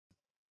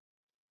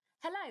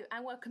Hello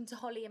and welcome to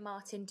Holly and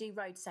Martin Do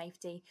Road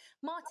Safety.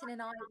 Martin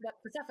and I work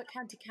for Suffolk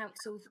County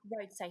Council's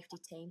Road Safety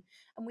team,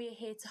 and we are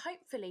here to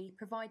hopefully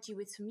provide you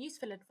with some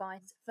useful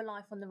advice for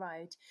life on the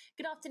road.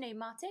 Good afternoon,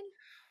 Martin.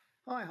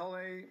 Hi,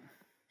 Holly.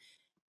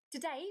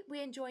 Today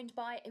we are joined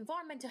by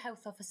Environmental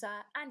Health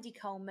Officer Andy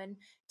Coleman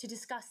to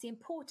discuss the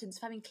importance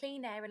of having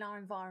clean air in our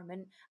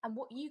environment and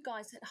what you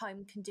guys at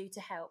home can do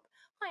to help.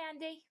 Hi,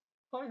 Andy.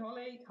 Hi,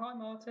 Holly. Hi,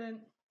 Martin.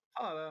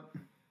 Hello.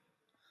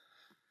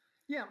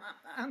 Yeah,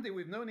 Andy,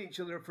 we've known each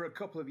other for a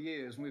couple of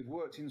years and we've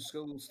worked in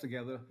schools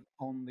together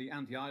on the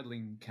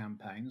anti-idling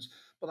campaigns.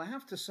 But I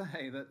have to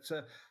say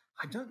that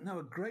I don't know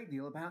a great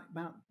deal about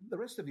the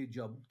rest of your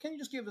job. Can you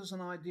just give us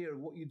an idea of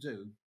what you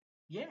do?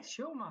 Yeah,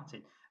 sure,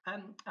 Martin.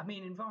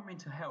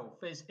 Environmental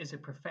health as a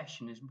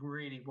profession is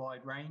really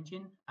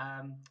wide-ranging.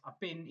 I've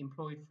been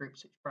employed for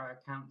Ipswich Borough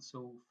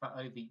Council for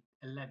over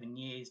 11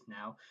 years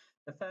now.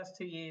 The first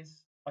 2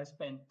 years I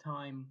spent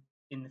time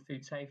in the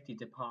food safety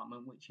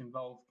department, which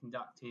involved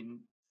conducting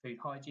food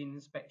hygiene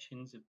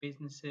inspections of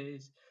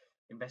businesses,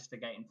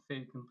 investigating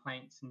food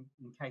complaints and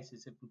in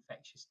cases of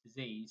infectious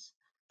disease.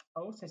 I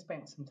also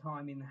spent some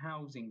time in the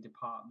housing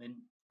department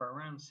for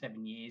around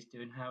 7 years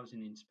doing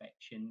housing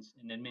inspections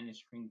and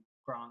administering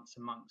grants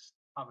amongst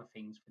other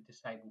things for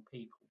disabled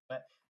people.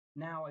 But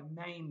now I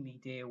mainly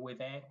deal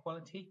with air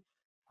quality,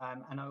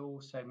 and I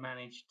also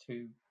manage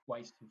two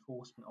waste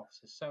enforcement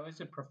officers. So as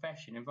a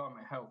profession,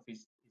 environmental health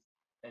is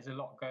there's a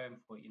lot going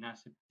for it.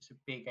 It's a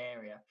big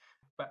area.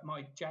 But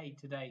my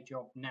day-to-day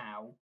job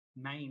now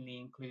mainly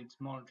includes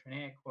monitoring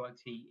air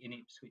quality in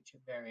Ipswich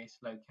at various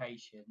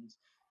locations,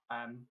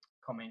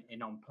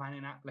 commenting on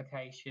planning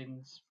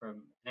applications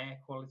from an air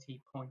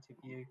quality point of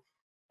view,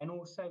 and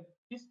also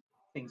just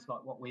things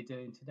like what we're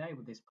doing today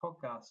with this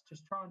podcast,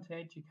 just trying to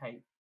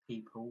educate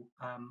people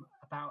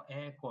about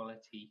air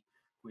quality,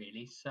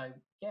 really. So,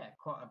 yeah,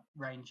 quite a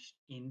range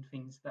in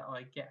things that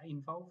I get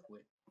involved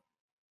with.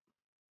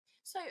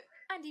 So,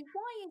 Andy,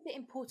 why is it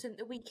important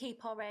that we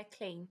keep our air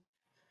clean?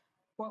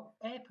 Well,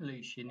 air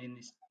pollution in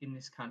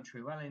this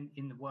country, well,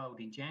 in the world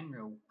in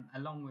general,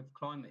 along with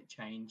climate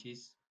change,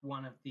 is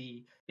one of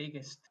the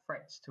biggest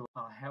threats to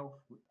our health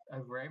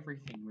over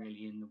everything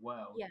really in the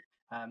world. Yeah.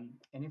 And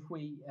if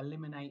we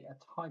eliminate a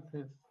type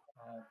of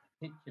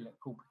particulate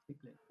called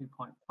particulate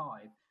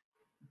 2.5,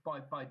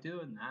 by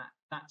doing that,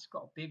 that's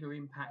got a bigger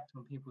impact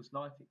on people's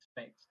life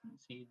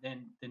expectancy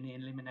than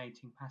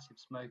eliminating passive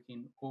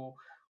smoking or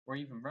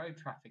even road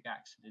traffic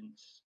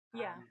accidents.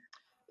 Yeah.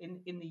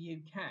 In the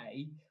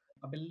UK,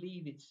 I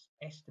believe it's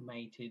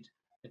estimated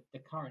that the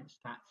current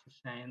stats are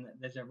saying that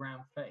there's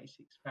around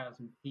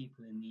 36,000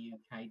 people in the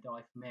UK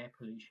die from air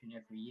pollution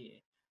every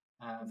year.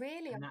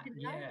 Really? And I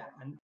didn't know that.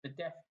 and the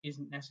death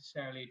isn't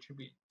necessarily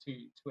attributed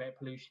to air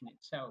pollution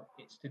itself.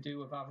 It's to do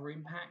with other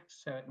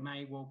impacts. So it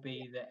may well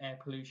be that air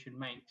pollution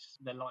makes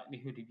the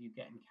likelihood of you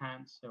getting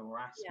cancer or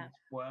asthma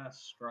worse,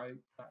 stroke,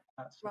 that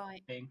sort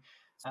of thing.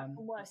 So it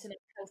can worsen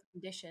health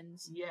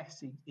conditions.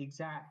 Yes,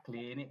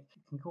 exactly. And it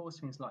can cause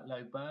things like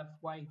low birth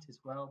weight as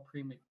well,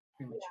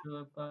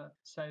 premature birth.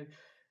 So,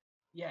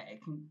 yeah,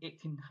 it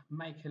can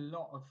make a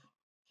lot of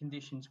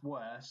conditions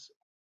worse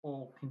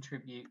or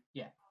contribute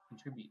to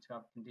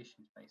other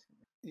conditions,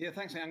 basically. Yeah,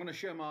 thanks. I'm going to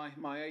show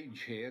my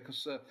age here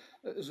because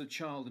as a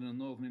child in a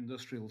northern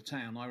industrial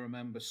town, I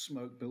remember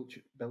smoke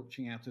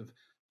belching out of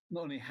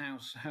not only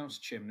house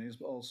chimneys,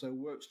 but also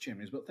works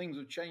chimneys. But things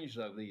have changed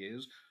over the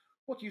years.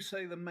 What do you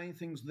say are the main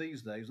things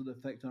these days that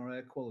affect our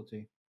air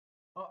quality?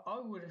 I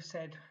would have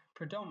said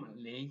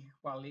predominantly,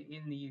 well,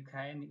 in the UK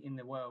and in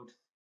the world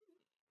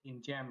in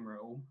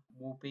general,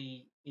 will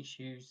be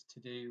issues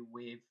to do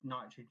with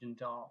nitrogen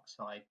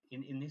dioxide.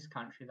 In this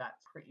country,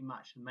 that's pretty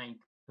much the main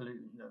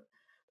pollutant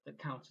that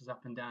councils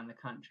up and down the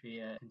country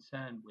are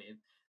concerned with.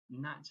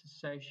 And that's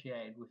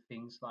associated with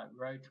things like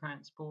road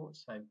transport,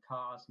 so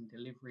cars and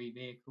delivery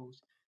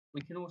vehicles.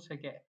 We can also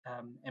get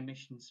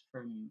emissions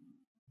from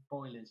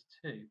boilers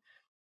too.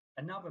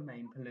 Another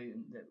main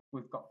pollutant that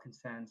we've got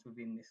concerns with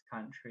in this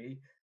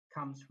country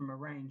comes from a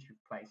range of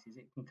places.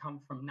 It can come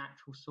from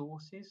natural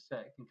sources, so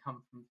it can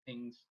come from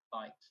things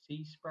like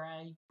sea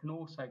spray. It can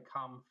also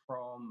come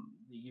from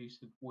the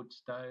use of wood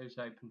stoves,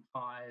 open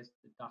fires,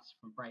 the dust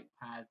from brake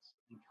pads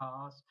and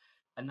cars,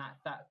 and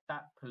that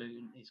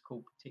pollutant is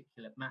called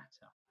particulate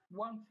matter.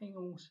 One thing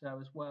also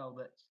as well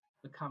that's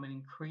becoming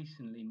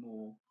increasingly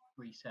more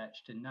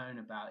researched and known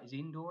about is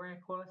indoor air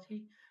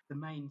quality. The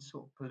main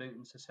sort of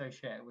pollutants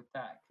associated with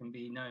that can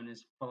be known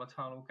as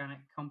volatile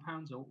organic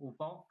compounds or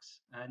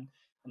VOCs,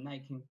 and they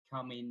can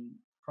come in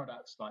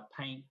products like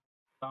paint,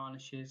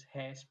 varnishes,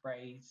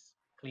 hairsprays,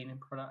 cleaning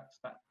products,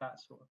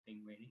 that sort of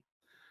thing, really.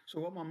 So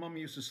what my mum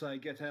used to say,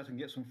 get out and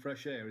get some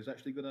fresh air, is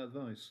actually good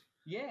advice.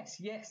 Yes,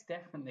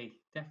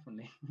 definitely. Are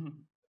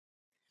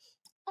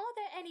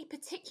there any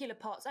particular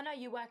parts? I know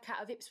you work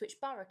out of Ipswich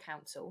Borough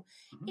Council.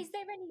 Mm-hmm. Is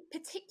there any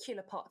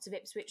particular parts of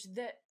Ipswich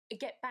that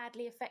get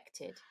badly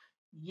affected?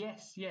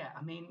 Yes, yeah.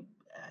 I mean,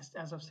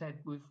 as I've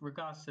said, with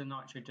regards to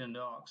nitrogen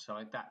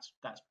dioxide, that's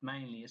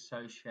mainly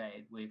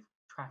associated with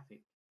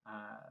traffic,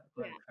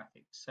 road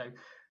traffic. So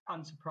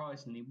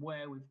unsurprisingly,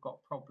 where we've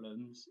got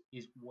problems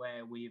is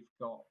where we've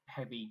got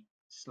heavy,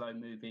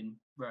 slow-moving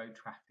road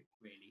traffic,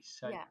 really.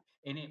 So Yeah.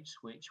 in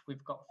Ipswich,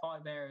 we've got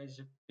 5 areas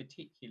of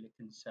particular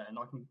concern.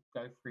 I can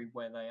go through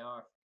where they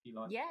are if you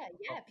like. Yeah,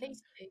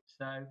 please do.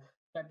 So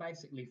they're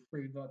basically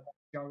through the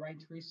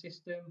gyratory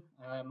system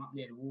up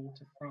near the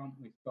waterfront.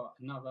 We've got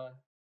another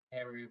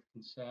area of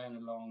concern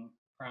along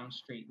Crown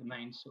Street, the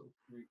main sort of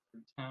route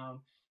through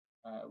town.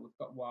 We've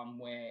got one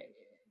where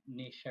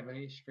near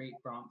Chevalier Street,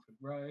 Brantford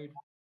Road,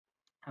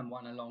 and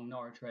one along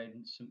Norwich Road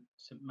and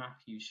St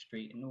Matthew's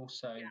Street, and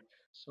also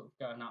sort of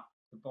going up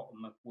the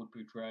bottom of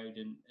Woodbridge Road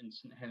and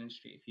St Helens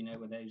Street, if you know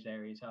where those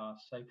areas are.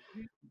 So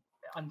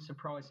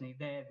unsurprisingly,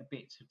 they're the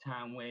bits of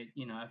town where,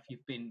 if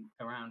you've been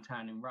around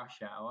town in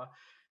rush hour,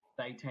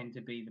 they tend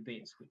to be the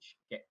bits which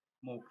get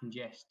more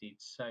congested.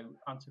 So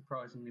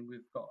unsurprisingly,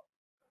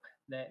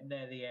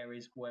 they're the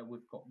areas where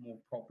we've got more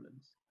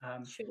problems.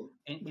 Sure.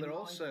 But they're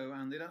also,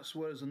 Andy, that's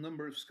where there's a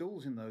number of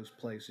schools in those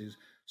places.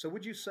 So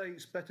would you say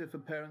it's better for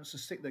parents to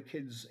stick their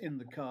kids in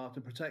the car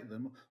to protect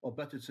them, or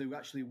better to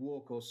actually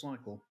walk or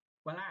cycle?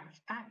 Well,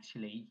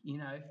 actually,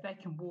 if they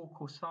can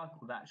walk or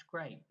cycle, that's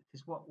great,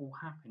 because what will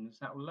happen is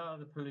that will lower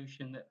the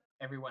pollution that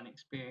everyone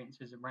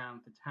experiences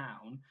around the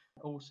town.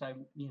 Also,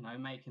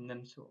 making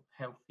them sort of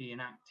healthy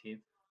and active,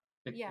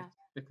 Yeah.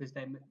 because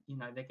they're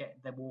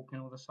walking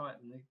all the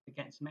cycling, they're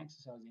getting some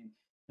exercise in.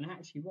 And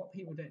actually, what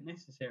people don't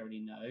necessarily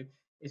know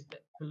is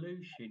that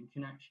pollution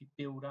can actually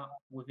build up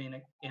in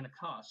a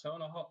car. So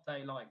on a hot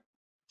day like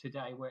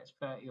today, where it's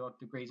 30 odd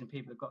degrees and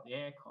people have got the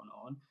aircon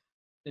on,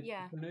 the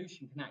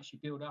pollution can actually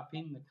build up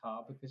in the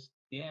car because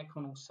the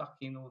aircon will suck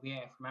in all the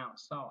air from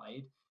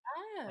outside,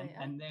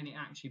 and then it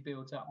actually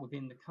builds up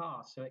within the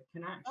car. So it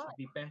can actually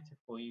be better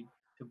for you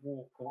to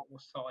walk or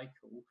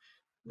cycle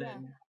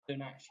than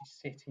actually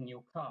sit in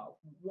your car.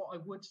 What I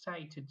would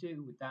say to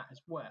do with that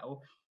as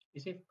well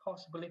is, if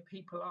possible, if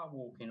people are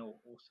walking or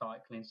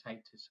cycling,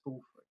 say to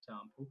school, for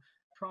example,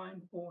 try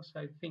and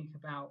also think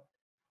about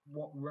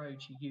what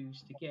roads you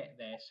use to get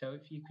there. So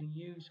if you can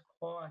use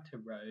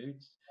quieter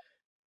roads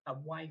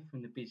away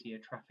from the busier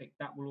traffic,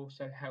 that will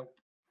also help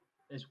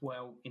as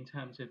well in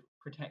terms of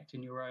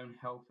protecting your own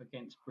health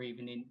against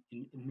breathing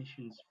in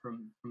emissions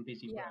from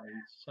busy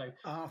roads. So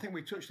I think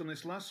we touched on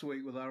this last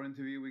week with our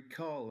interview with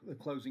Carl,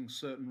 closing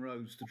certain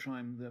roads to try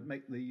and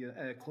make the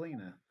air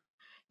cleaner.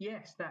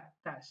 Yes,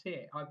 that's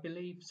it. I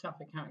believe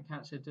Suffolk County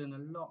Council are doing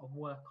a lot of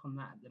work on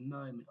that at the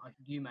moment.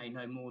 You may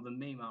know more than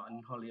me, Martin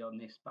and Holly, on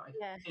this, but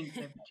I think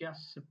they've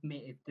just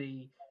submitted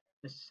the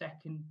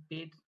second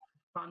bid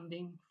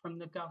funding from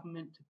the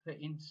government to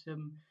put in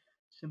some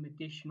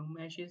additional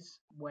measures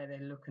where they're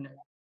looking at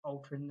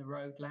altering the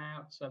road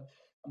layout. So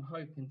I'm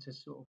hoping to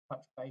sort of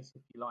touch base,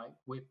 if you like,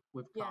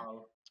 with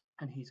Carl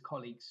and his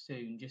colleagues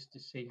soon, just to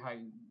see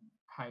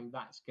how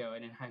that's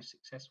going and how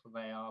successful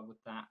they are with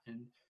that,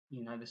 and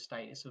the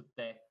status of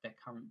their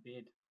current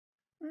bid.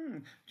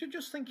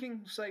 Just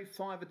thinking, say,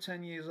 5 or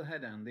 10 years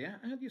ahead, Andy,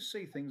 how do you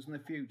see things in the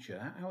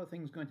future? How are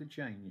things going to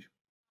change?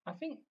 I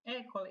think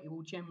air quality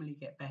will generally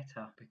get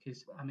better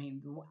because,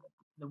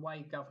 the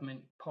way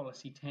government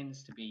policy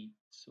tends to be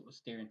sort of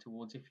steering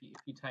towards, if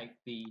you take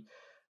the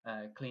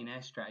clean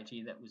air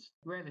strategy that was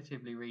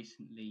relatively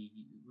recently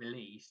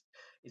released,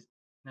 is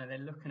now they're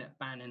looking at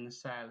banning the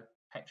sale of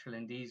petrol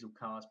and diesel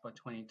cars by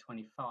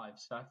 2025.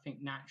 So I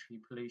think naturally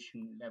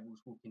pollution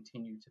levels will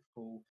continue to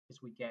fall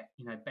as we get,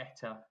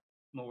 better,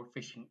 more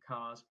efficient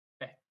cars,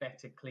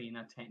 better,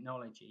 cleaner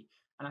technology.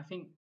 And I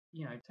think,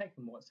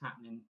 taking what's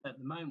happening at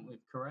the moment with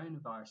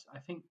coronavirus, I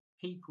think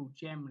people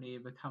generally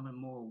are becoming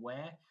more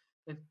aware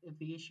of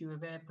the issue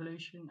of air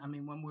pollution. I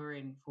mean, when we were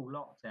in full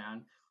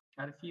lockdown,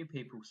 I had a few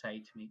people say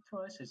to me,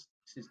 "Oh, this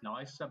is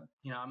nice.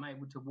 I'm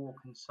able to walk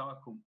and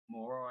cycle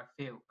more, or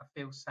I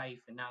feel safe,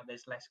 and now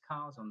there's less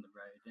cars on the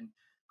road." And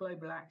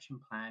Global Action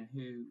Plan,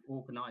 who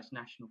organised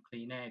National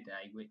Clean Air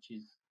Day, which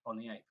is on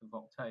the 8th of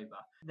October,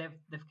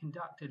 they've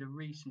conducted a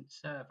recent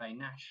survey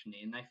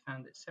nationally, and they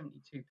found that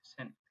 72%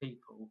 of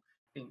people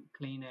think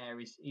clean air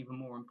is even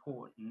more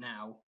important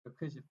now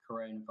because of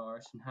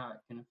coronavirus and how it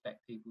can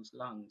affect people's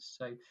lungs.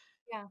 So,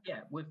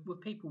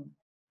 with people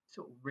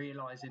sort of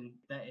realising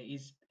that it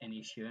is an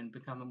issue and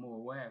becoming more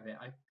aware of it,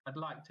 I'd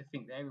like to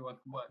think that everyone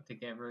can work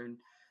together and,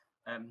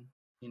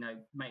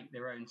 make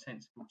their own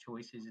sensible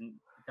choices, and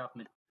the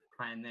government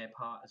playing their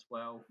part as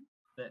well,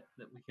 that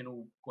we can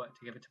all work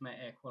together to make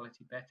air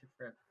quality better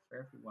for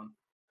everyone.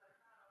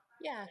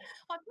 Yeah,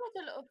 I've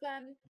heard a lot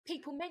of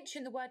people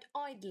mention the word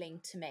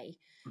idling to me.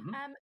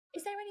 Mm-hmm.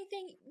 Is there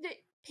anything that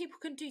people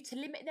can do to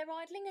limit their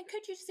idling? And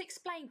could you just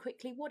explain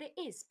quickly what it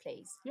is,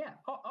 please? Yeah,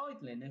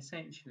 idling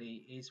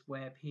essentially is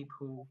where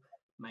people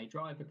may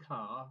drive a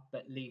car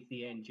but leave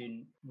the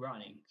engine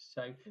running.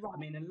 So,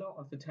 Right. a lot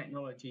of the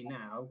technology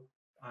now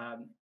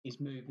is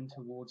moving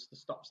towards the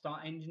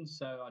stop-start engine.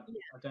 So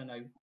I don't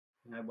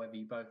know, whether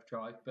you both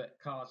drive, but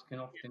cars can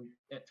often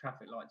at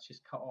traffic lights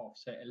just cut off,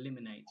 so it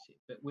eliminates it.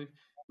 But with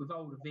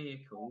older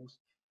vehicles,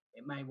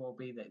 it may well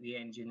be that the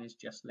engine is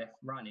just left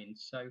running.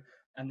 So,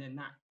 and then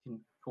that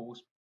can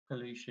cause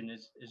pollution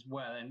as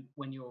well. And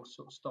when you're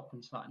sort of stop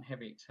and start and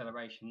heavy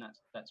acceleration,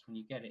 that's when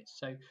you get it.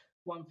 So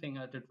one thing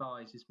I'd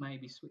advise is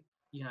maybe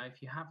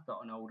if you have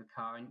got an older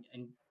car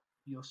and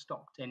you're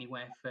stopped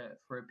anywhere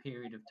for a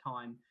period of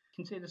time,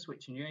 consider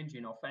switching your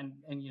engine off, and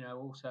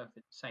also if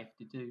it's safe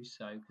to do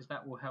so, because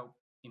that will help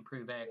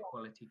improve air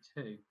quality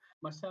too.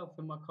 Myself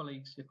and my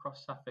colleagues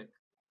across Suffolk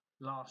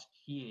last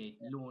year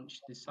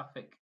launched the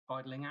Suffolk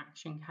Idling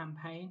Action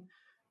campaign,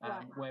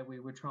 where we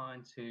were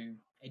trying to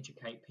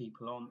educate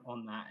people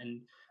on that.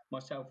 And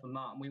myself and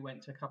Martin, we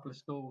went to a couple of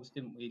schools,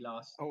 didn't we,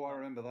 last? Oh, I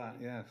remember that,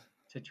 yes.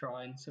 To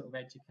try and sort of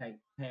educate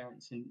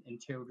parents and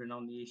children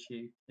on the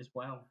issue as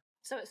well.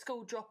 So at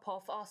school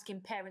drop-off,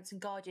 asking parents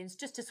and guardians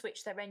just to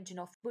switch their engine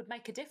off would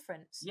make a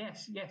difference?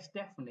 Yes,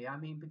 definitely. I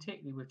mean,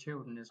 particularly with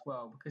children as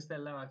well, because they're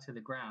lower to the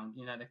ground,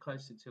 they're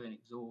closer to an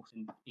exhaust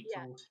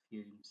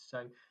fumes.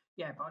 So,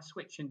 by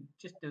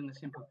just doing the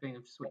simple thing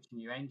of switching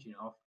your engine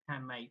off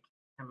can make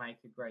a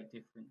great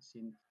difference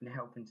in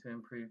helping to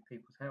improve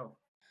people's health.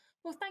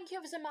 Well, thank you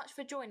ever so much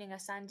for joining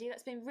us, Andy.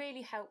 That's been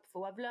really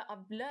helpful. I've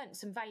learned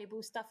some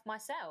valuable stuff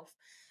myself.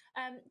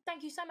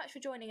 Thank you so much for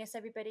joining us,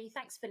 everybody.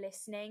 Thanks for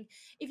listening.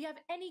 If you have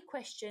any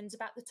questions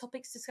about the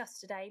topics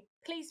discussed today,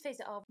 please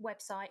visit our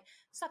website,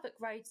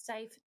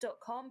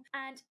 suffolkroadsafe.com.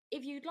 And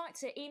if you'd like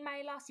to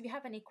email us, if you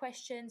have any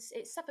questions,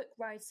 it's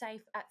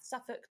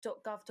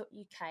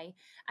suffolkroadsafe@suffolk.gov.uk.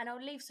 And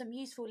I'll leave some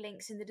useful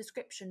links in the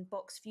description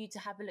box for you to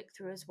have a look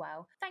through as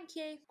well. Thank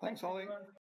you. Thanks, Holly.